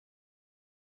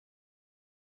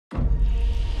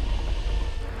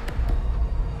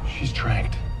She's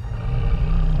tranked.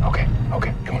 Okay,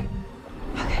 come on.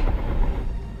 Okay.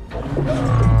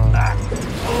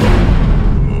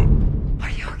 Are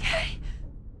you okay?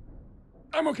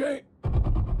 I'm okay.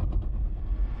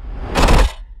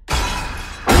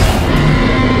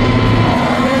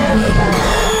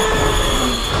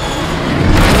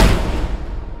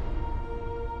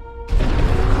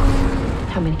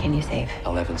 How many can you save?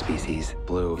 11 species.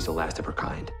 Blue is the last of her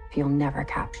kind. You'll never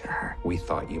capture her. We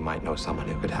thought you might know someone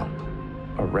who could help.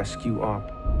 A rescue op.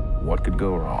 What could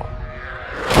go wrong?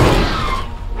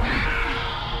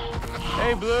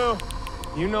 Hey, Blue.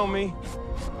 You know me.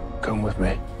 Come with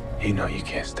me. You know you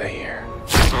can't stay here.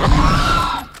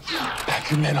 Pack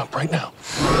your men up right now.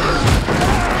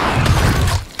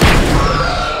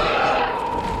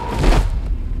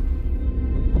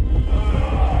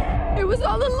 It was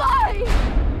all a lie!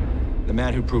 The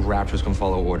man who proved raptors can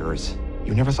follow orders.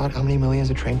 You never thought how many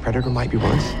millions a trained predator might be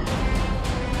worth?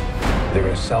 They're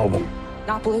gonna sell them.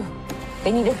 Not Blue.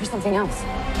 They need it for something else.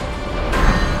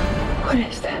 What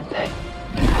is that thing?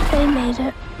 They made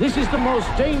it. This is the most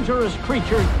dangerous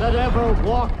creature that ever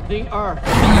walked the earth.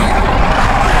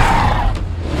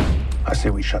 I say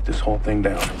we shut this whole thing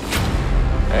down.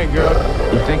 Hey, girl.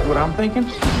 You think what I'm thinking?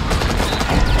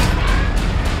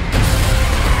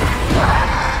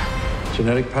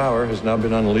 Genetic power has now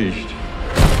been unleashed.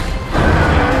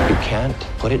 You can't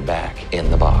put it back in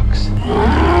the box.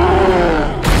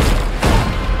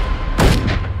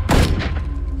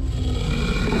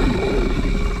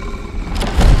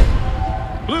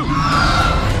 Blue!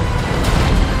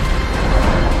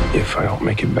 If I don't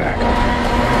make it back,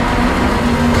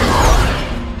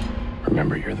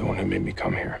 remember you're the one who made me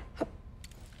come here.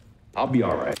 I'll be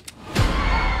all right.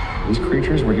 These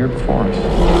creatures were here before us.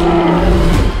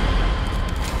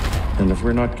 And if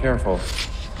we're not careful,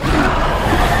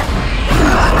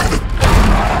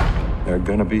 they're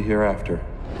gonna be here after.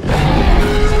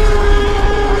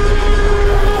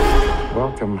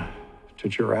 Welcome to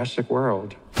Jurassic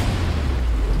World.